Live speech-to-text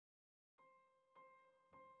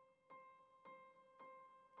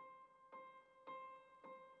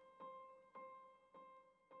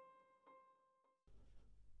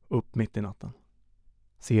Upp mitt i natten.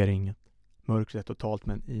 Ser inget. Mörkret totalt,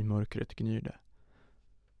 men i mörkret gnyr det.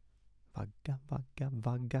 Vagga, vagga,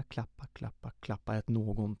 vagga, klappa, klappa, klappa ett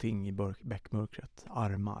någonting i bäckmörkret.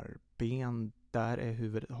 Armar, ben, där är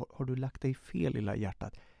huvudet. Har du lagt dig fel, lilla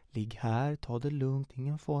hjärtat? Ligg här, ta det lugnt,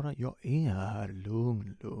 ingen fara. Jag är här,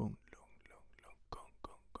 lugn.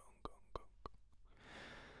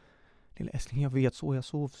 Lilla älskling, jag vet, så jag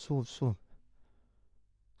sov.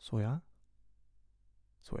 Så jag.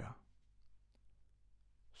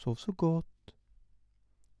 Sov så gott.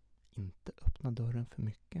 Inte öppna dörren för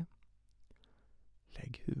mycket.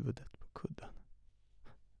 Lägg huvudet på kudden.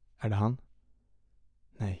 Är det han?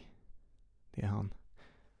 Nej, det är han.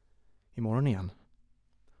 Imorgon igen.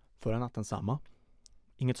 Förra natten samma.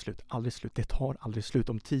 Inget slut, aldrig slut. Det tar aldrig slut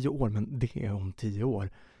om 10 år, men det är om 10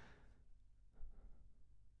 år.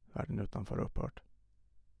 Världen utanför har upphört.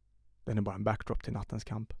 Den är bara en backdrop till nattens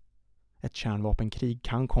kamp. Ett kärnvapenkrig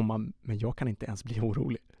kan komma, men jag kan inte ens bli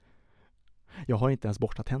orolig. Jag har inte ens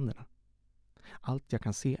borstat händerna. Allt jag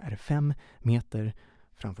kan se är 5 meter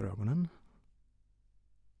framför ögonen.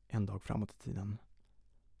 En dag framåt i tiden.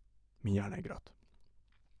 Min hjärna är gröt.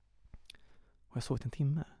 Och jag sovit en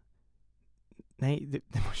timme. Nej,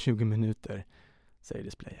 det var 20 minuter, säger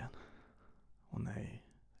displayen. Och nej,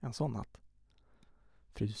 en sån natt.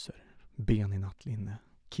 Fryser, ben i nattlinne,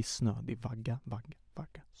 kissnödig, vagga.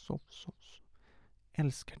 Sov.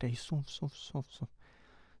 Älskar dig, sov.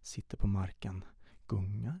 Sitter på marken,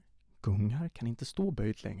 gungar, kan inte stå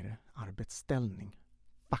böjt längre. Arbetsställning,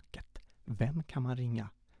 facket. Vem kan man ringa?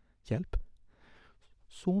 Hjälp?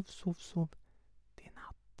 Sov. Det är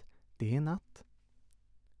natt.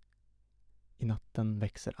 I natten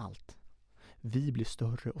växer allt. Vi blir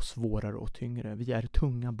större och svårare och tyngre. Vi är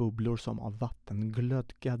tunga bubblor som av vatten,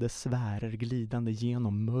 glödgade sfärer glidande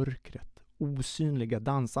genom mörkret. Osynliga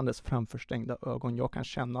dansandes framförstängda ögon. Jag kan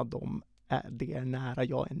känna dem. Det är nära,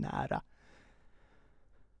 jag är nära.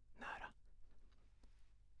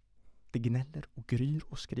 Det gnäller och gryr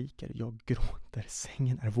och skriker. Jag gråter.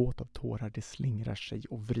 Sängen är våt av tårar. Det slingrar sig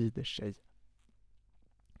och vrider sig.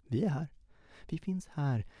 Vi är här. Vi finns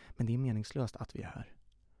här. Men det är meningslöst att vi är här.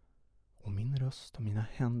 Och min röst och mina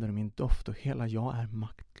händer och min doft och hela jag är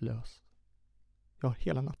maktlös. Jag har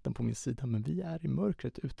hela natten på min sida, men vi är i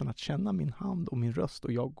mörkret utan att känna min hand och min röst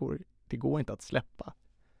och det går inte att släppa.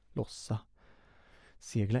 Lossa.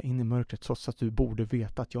 Segla in i mörkret trots att du borde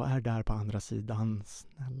veta att jag är där på andra sidan.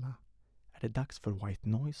 Snälla. Är det dags för white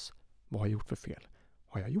noise? Vad har jag gjort för fel?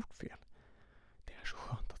 Har jag gjort fel? Det är så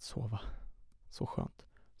skönt att sova. Så skönt.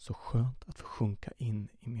 Så skönt att få sjunka in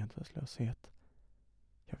i medvetslöshet.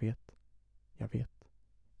 Jag vet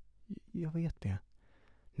det.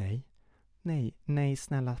 Nej,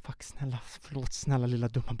 snälla, förlåt, snälla lilla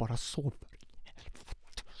dumma, bara sov.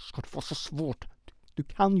 Ska det vara så svårt? Du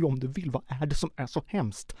kan ju om du vill, vad är det som är så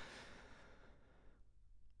hemskt?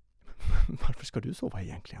 Varför ska du sova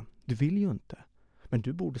egentligen? Du vill ju inte. Men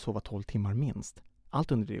du borde sova 12 timmar minst.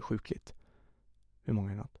 Allt under det är sjukligt. Hur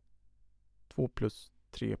många i natt? 2 plus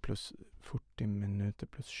 3 plus 40 minuter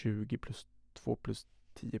plus 20 plus 2 plus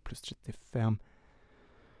 10 plus 35.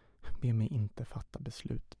 Be mig inte fatta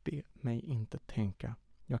beslut. Be mig inte tänka.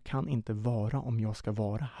 Jag kan inte vara om jag ska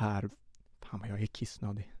vara här. Fan vad jag är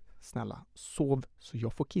kissnödig. Snälla, sov så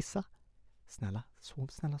jag får kissa. Snälla, sov.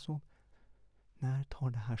 När tar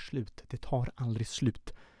det här slut? Det tar aldrig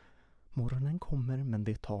slut. Morgonen kommer, men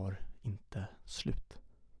det tar inte slut.